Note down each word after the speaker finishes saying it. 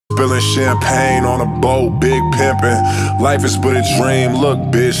spilling champagne on a boat, big pimpin'. Life is but a dream, look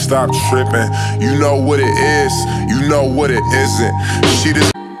bitch, stop tripping. You know what it is, you know what it isn't. She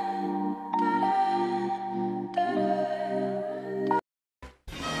just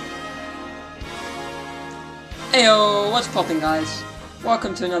Heyo, what's poppin' guys?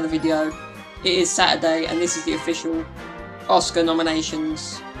 Welcome to another video. It is Saturday and this is the official Oscar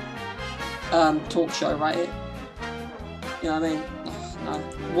nominations talk show right here. You know what I mean? Oh, no.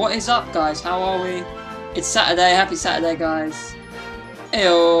 What is up guys? How are we? It's Saturday, happy Saturday guys.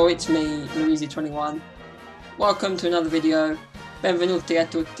 Heyo, it's me, Luigi21. Welcome to another video. Benvenuti a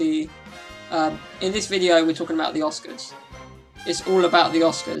tutti. In this video we're talking about the Oscars. It's all about the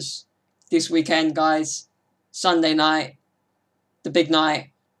Oscars. This weekend guys. Sunday night, the big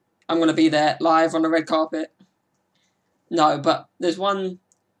night. I'm gonna be there live on the red carpet. No, but there's one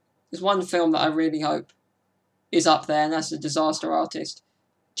film that I really hope is up there, and that's The Disaster Artist,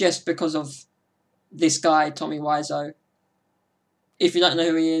 just because of this guy, Tommy Wiseau. If you don't know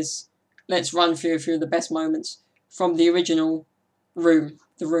who he is, let's run through a few of the best moments from the original Room,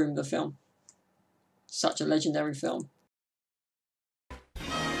 the film. Such a legendary film.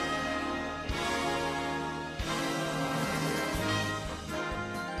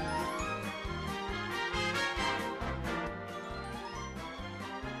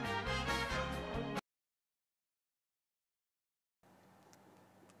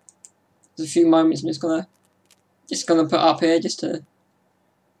 There's a few moments I'm just gonna put up here just to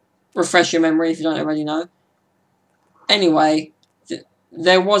refresh your memory if you don't already know. Anyway,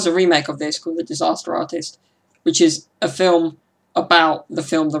 there was a remake of this called The Disaster Artist, which is a film about the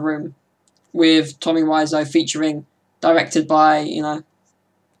film The Room, with Tommy Wiseau featuring, directed by, you know,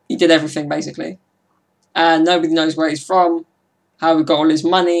 he did everything basically, and nobody knows where he's from, how he got all his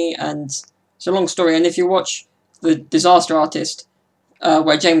money, and it's a long story. And if you watch The Disaster Artist,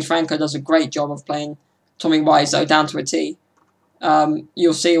 where James Franco does a great job of playing Tommy Wiseau down to a T,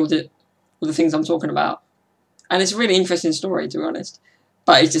 you'll see all the things I'm talking about. And it's a really interesting story, to be honest.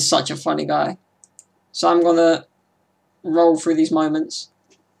 But he's just such a funny guy. So I'm going to roll through these moments.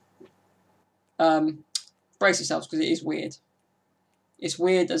 Brace yourselves, because it is weird. It's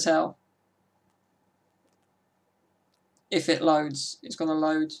weird as hell. If it loads, it's going to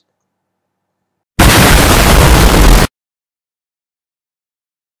load.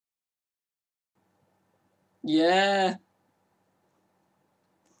 Yeah.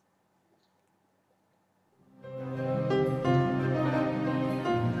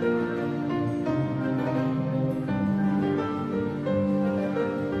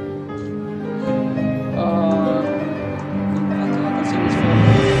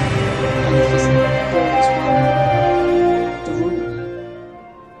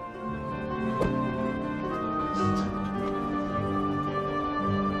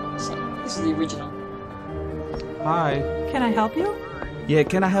 This is the original. Hi. Can I help you? Yeah,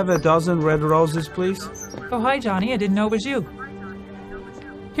 can I have a dozen red roses, please? Oh, hi, Johnny. I didn't know it was you.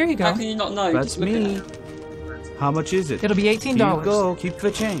 Here you go. How can you not know? That's me. How much is it? It'll be $18. Here you go. Keep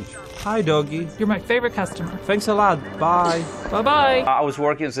the change. Hi, doggy. You're my favorite customer. Thanks a lot. Bye. Bye-bye. I was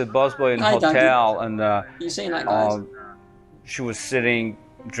working as a busboy in a Hi, hotel, Doggy. and You seen that, guys? she was sitting,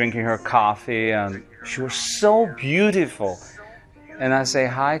 drinking her coffee, and she was so beautiful. And I say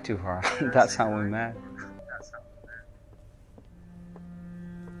hi to her. That's how we met.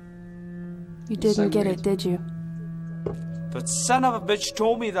 You didn't get it, did you? The son of a bitch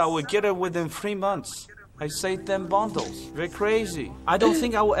told me that I would get it within 3 months. I saved them bundles. They're crazy. I don't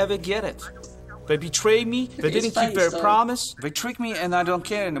think I will ever get it. They betrayed me. They at his didn't keep face, their though. promise. They tricked me, and I don't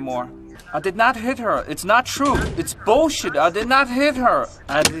care anymore. I did not hit her. It's not true. It's bullshit. I did not hit her.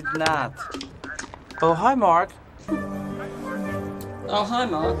 I did not. Oh, hi, Mark. Oh, hi,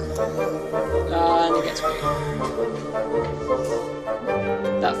 Mark. And it gets weird.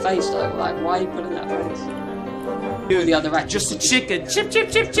 That face, though, like, why are you putting that face? All the other actors Just a chicken. Chip, chip,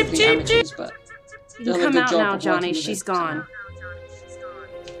 chip, chip, be chip, amateurs, chip. but You done a can come good out job now, of Johnny. working with She's it. gone.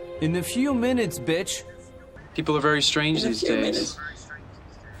 In a few minutes, bitch. People are very strange In a these few days. minutes.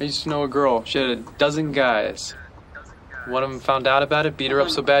 I used to know a girl. She had a dozen guys. One of them found out about it, beat her up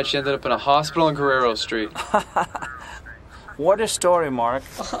so bad she ended up in a hospital on Guerrero Street. What a story, Mark.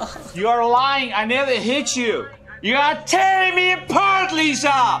 You are lying. I never hit you. You are tearing me apart,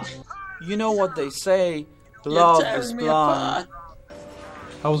 Lisa. You know what they say. You're Love tearing is me blind. apart.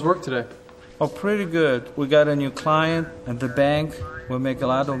 How was work today? Oh, pretty good. We got a new client at the bank. We'll make a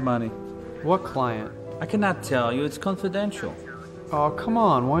lot of money. What client? I cannot tell you. It's confidential. Oh, come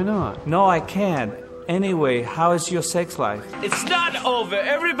on. Why not? No, I can't. Anyway, how is your sex life? It's not over.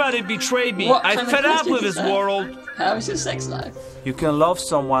 Everybody betrayed me. What I kind of fed up question with is this that? world. How is your sex life? You can love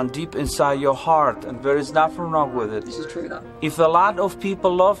someone deep inside your heart, and there is nothing wrong with it. This is true, though. If a lot of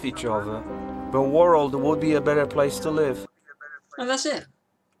people love each other, the world would be a better place to live. And that's it.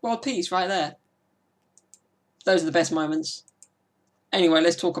 World peace right there. Those are the best moments. Anyway,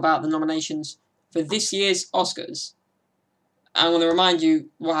 let's talk about the nominations for this year's Oscars. I'm going to remind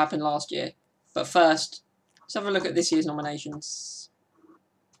you what happened last year. But first, let's have a look at this year's nominations.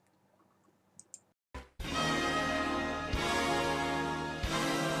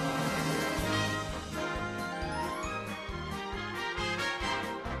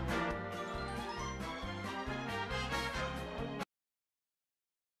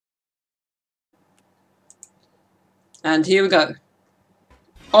 And here we go.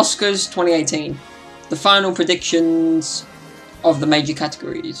 Oscars 2018. The final predictions of the major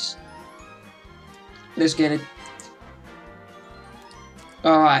categories. Let's get it.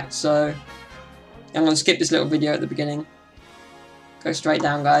 Alright, so I'm going to skip this little video at the beginning. Go straight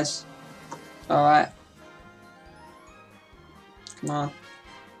down, guys. Alright. Come on.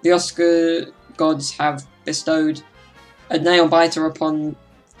 The Oscar gods have bestowed a nail biter upon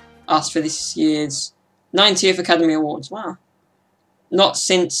us for this year's 90th Academy Awards. Wow. Not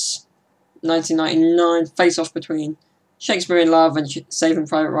since 1999. Face Off between Shakespeare in Love and Saving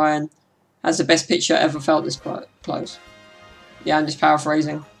Private Ryan has the best picture ever felt this close. Yeah, I'm just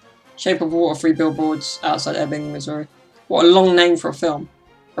paraphrasing. Shape of Water, 3 Billboards Outside Ebbing, Missouri. What a long name for a film.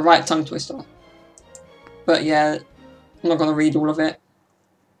 A right tongue twister. But yeah, I'm not going to read all of it.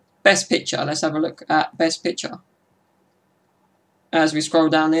 Best Picture. Let's have a look at Best Picture. As we scroll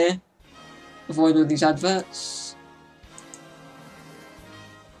down here. Avoid all these adverts.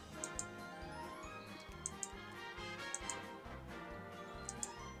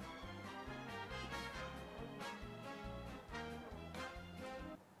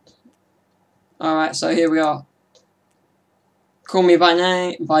 Alright, so here we are. Call Me by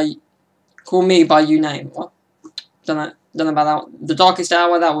You Name. What? Don't know about that one. The Darkest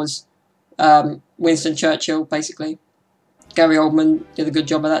Hour, that was Winston Churchill, basically. Gary Oldman did a good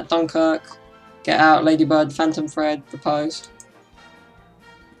job of that. Dunkirk. Get Out, Lady Bird, Phantom Thread, The Post,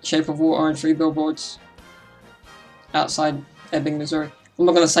 Shape of Water, and 3 Billboards Outside Ebbing, Missouri. I'm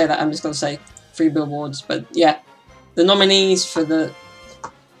not going to say that, I'm just going to say 3 Billboards. But yeah, the nominees for the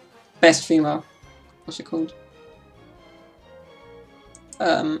Best Female, what's it called?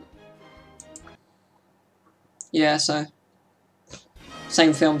 Yeah, so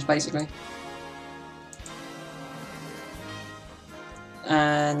same films basically.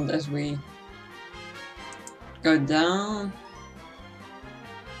 And as we go down,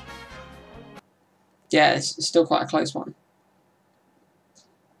 yeah, it's still quite a close one.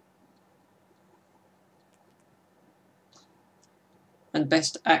 And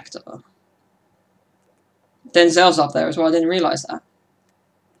Best Actor, Denzel's up there as well. I didn't realise that.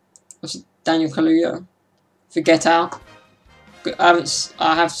 What's Daniel Kaluuya for Get Out? I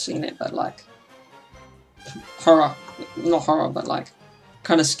have seen it, but like horror, not horror, but like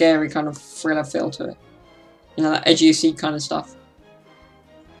kind of scary, kind of thriller feel to it. You know, that edgy kind of stuff.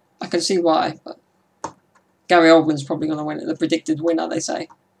 I can see why, but Gary Oldman's probably going to win it. The predicted winner, they say,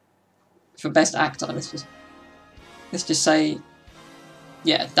 for Best Actor. Let's just say,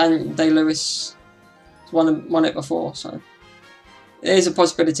 yeah, Daniel Day-Lewis won it before, so there is a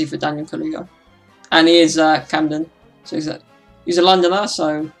possibility for Daniel Kaluuya, and he is Camden, so he's a Londoner,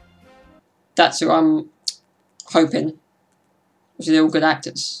 so that's who I'm hoping. Which they're all good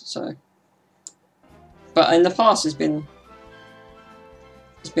actors, so. But in the past, there's been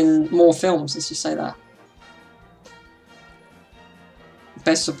more films. Let's just say that.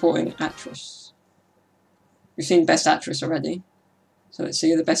 Best Supporting Actress. We've seen Best Actress already, so let's see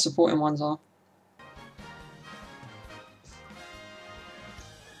who the Best Supporting ones are.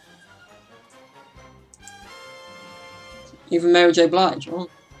 Even Mary J. Blige, right?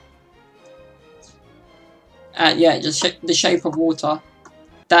 Yeah, just The Shape of Water.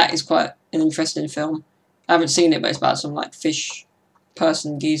 That is quite an interesting film. I haven't seen it, but it's about some like fish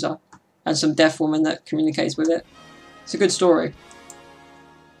person geezer and some deaf woman that communicates with it. It's a good story.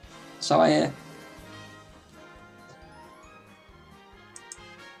 So I hear.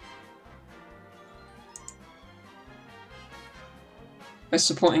 Best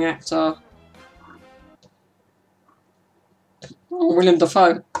Supporting Actor. Oh, Willem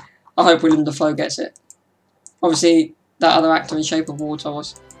Dafoe. I hope Willem Dafoe gets it. Obviously, that other actor in Shape of Water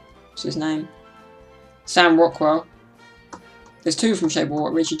what's his name? Sam Rockwell. There's 2 from Shape of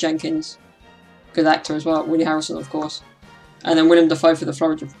Water. Richard Jenkins, good actor as well. Woody Harrelson, of course. And then Willem Dafoe for the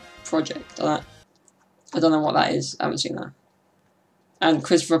Florida Project. I don't know what that is. I haven't seen that. And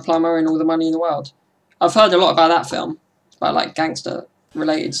Christopher Plummer in All the Money in the World. I've heard a lot about that film. It's about like gangster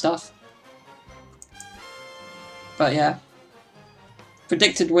related stuff. But yeah.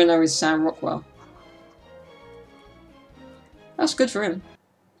 Predicted winner is Sam Rockwell. That's good for him.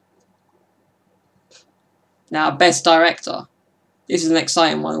 Now, best director. This is an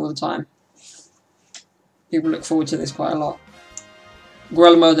exciting one all the time. People look forward to this quite a lot.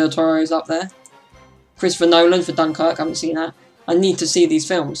 Guillermo del Toro is up there. Christopher Nolan for Dunkirk, I haven't seen that. I need to see these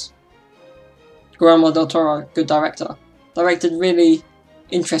films. Guillermo del Toro, good director. Directed really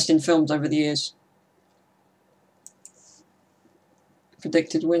interesting films over the years.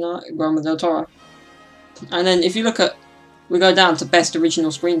 Predicted winner, Guillermo del Toro. And then if you look at, we go down to best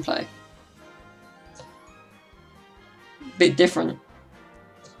original screenplay. Bit different.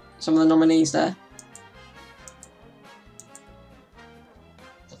 Some of the nominees there.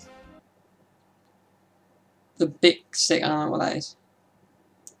 The Big Sick, I don't know what that is.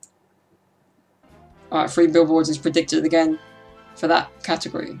 Alright, 3 Billboards is predicted again for that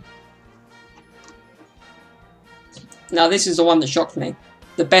category. Now this is the one that shocked me.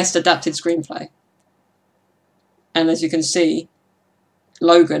 The best adapted screenplay. And as you can see,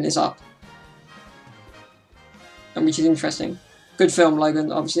 Logan is up. And which is interesting. Good film,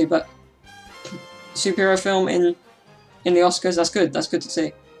 Logan, obviously, but superhero film in the Oscars, that's good. That's good to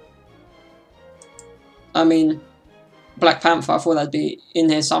see. I mean, Black Panther, I thought that'd be in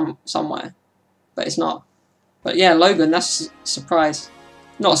here somewhere. But it's not. But yeah, Logan, that's a surprise.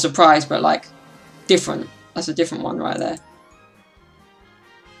 Not a surprise, but like, different. That's a different one right there.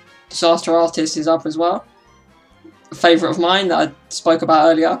 Disaster Artist is up as well. A favourite of mine that I spoke about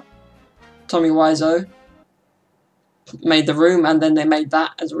earlier. Tommy Wiseau made The Room, and then they made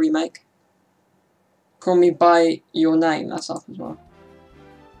that as a remake. Call Me By Your Name, that's up as well.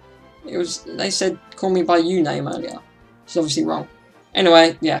 It was, they said Call Me By You Name earlier. It's obviously wrong.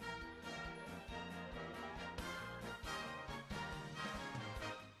 Anyway, yeah.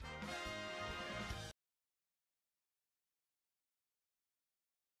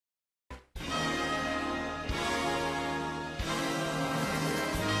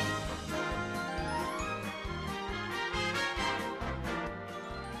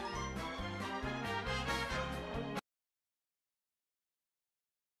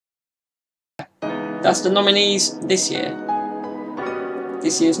 That's the nominees this year.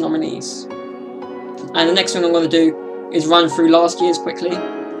 This year's nominees. And the next thing I'm going to do is run through last year's quickly.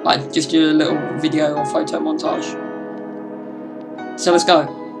 Like, just do a little video or photo montage. So let's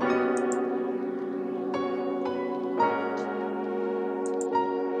go.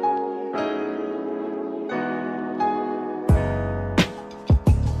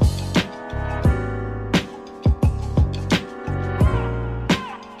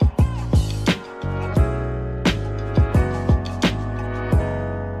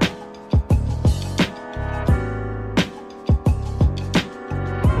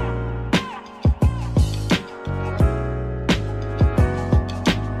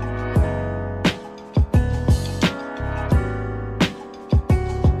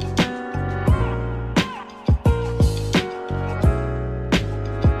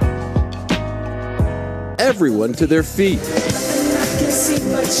 Everyone to their feet.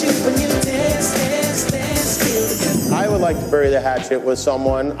 I would like to bury the hatchet with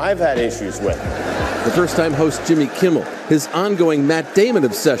someone I've had issues with. The first-time host Jimmy Kimmel, his ongoing Matt Damon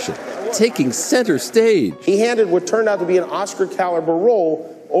obsession, taking center stage. He handed what turned out to be an Oscar-caliber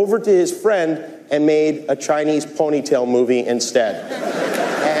role over to his friend and made a Chinese ponytail movie instead.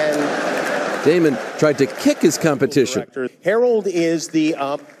 And Damon tried to kick his competition. Harold is the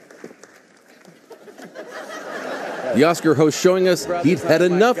Oscar host showing us he'd had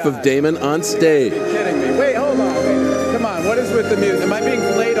enough of Damon on stage. You're kidding me. Wait, hold on. Wait. Come on, what is with the music? Am I being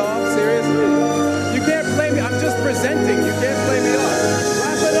played off? Seriously? You can't play me. I'm just presenting. You can't play me off.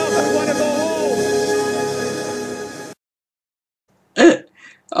 Wrap it up. We want to go home.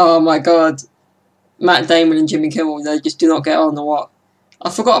 Oh my god. Matt Damon and Jimmy Kimmel, they just do not get on or what? I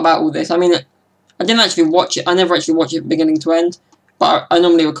forgot about all this. I mean, I didn't actually watch it. I never actually watch it beginning to end. But I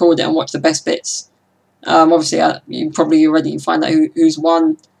normally record it and watch the best bits. Obviously, you probably already find out who's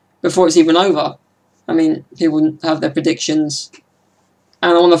won before it's even over. I mean, people have their predictions.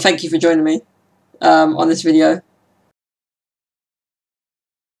 And I want to thank you for joining me on this video.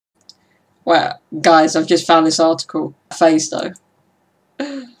 Well, guys, I've just found this article. Face, though.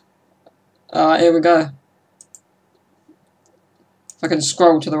 Alright, here we go. If I can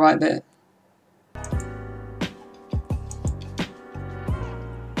scroll to the right bit.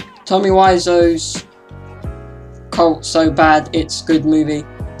 Tommy Wiseau's Cult So Bad It's Good movie.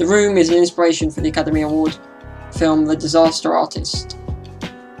 The Room is an inspiration for the Academy Award film The Disaster Artist.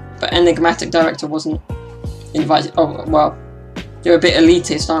 but enigmatic director wasn't invited. Oh, well, they're a bit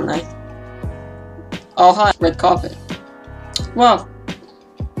elitist, aren't they? Oh, hi, red carpet. Well,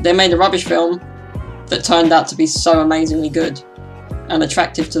 they made a rubbish film that turned out to be so amazingly good and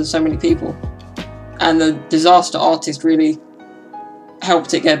attractive to so many people. And the disaster artist really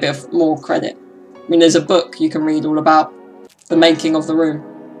helped it get a bit of more credit. I mean, there's a book you can read all about the making of The Room,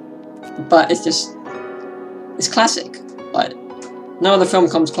 but it's just, it's classic. Like, no other film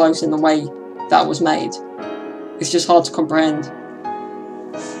comes close in the way that was made. It's just hard to comprehend.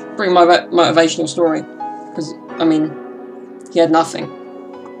 Pretty motivational story, because, I mean, he had nothing,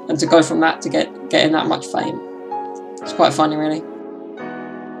 and to go from that to getting that much fame, it's quite funny, really.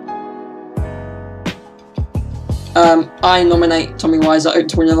 I nominate Tommy Wiseau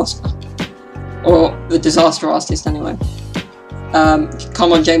to win an Oscar, or The Disaster Artist, anyway.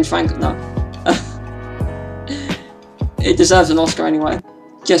 Come on, James Franco, no. It deserves an Oscar anyway,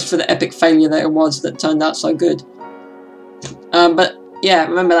 just for the epic failure that it was that turned out so good. But yeah,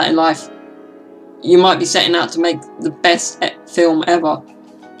 remember that in life. You might be setting out to make the best film ever,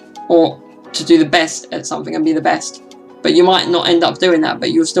 or to do the best at something and be the best, but you might not end up doing that,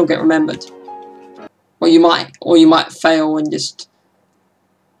 but you'll still get remembered. Or you might fail and just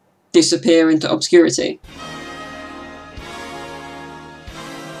disappear into obscurity.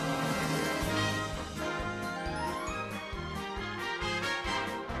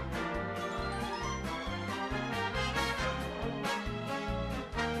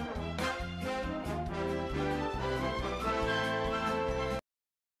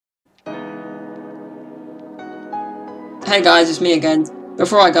 Hey guys, it's me again.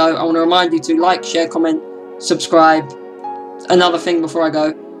 Before I go, I want to remind you to like, share, comment, subscribe. Another thing before I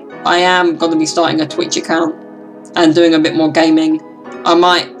go, I am going to be starting a Twitch account and doing a bit more gaming. I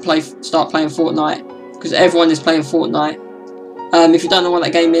might start playing Fortnite, because everyone is playing Fortnite. If you don't know what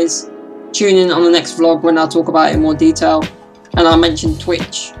that game is, tune in on the next vlog when I'll talk about it in more detail, and I'll mention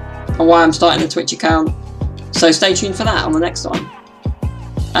Twitch and why I'm starting a Twitch account. So stay tuned for that on the next one.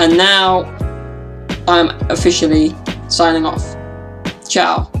 And now I'm officially signing off.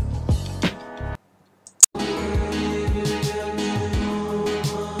 Ciao.